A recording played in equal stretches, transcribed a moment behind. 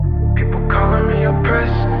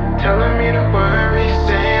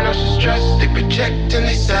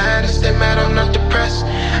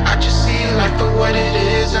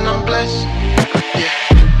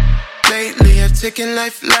taking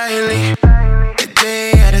life lightly. A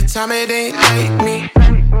day at a time, it ain't like me.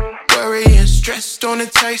 Worry and stress don't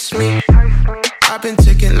entice me. I've been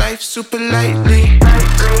taking life super lightly.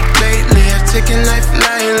 Lately, I've taken life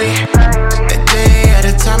lightly. A day at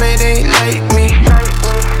a time, it ain't like me.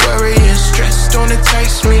 Worry and stress don't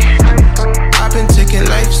entice me. I've been taking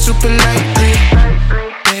life super lightly.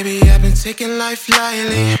 Baby, I've been taking life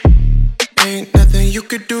lightly. Ain't nothing you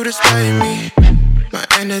could do to stop me. My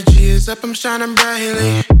energy is up, I'm shining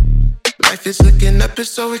brightly. Life is looking up, it's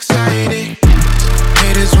so exciting.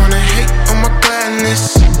 Haters wanna hate on my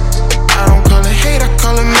gladness. I don't call it hate, I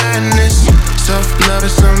call it madness. Self-love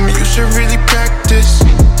is something you should really practice,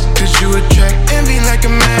 cause you attract envy like a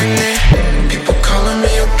magnet. People calling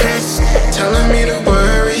me oppressed, telling me to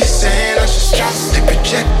worry, saying I should stress. They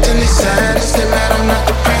project and they sad, it's they mad I'm not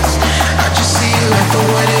depressed. I just see life for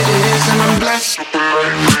what it is and I'm blessed.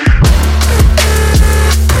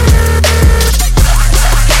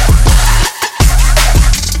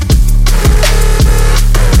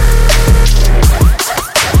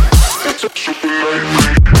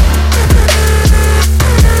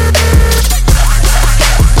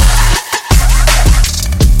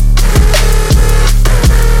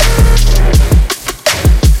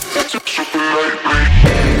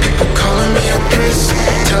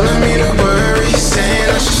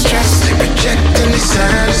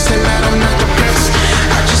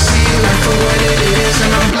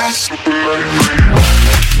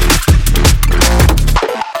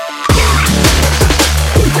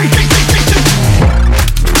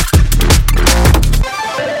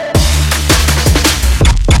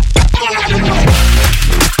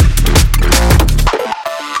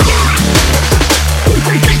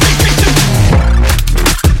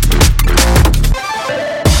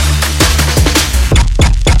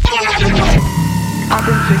 I've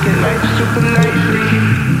been taking life super lightly.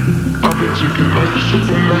 I've been taking life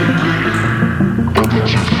super lightly. I've been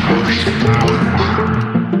taking life super lightly.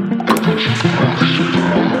 I've been taking life super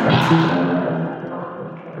lightly.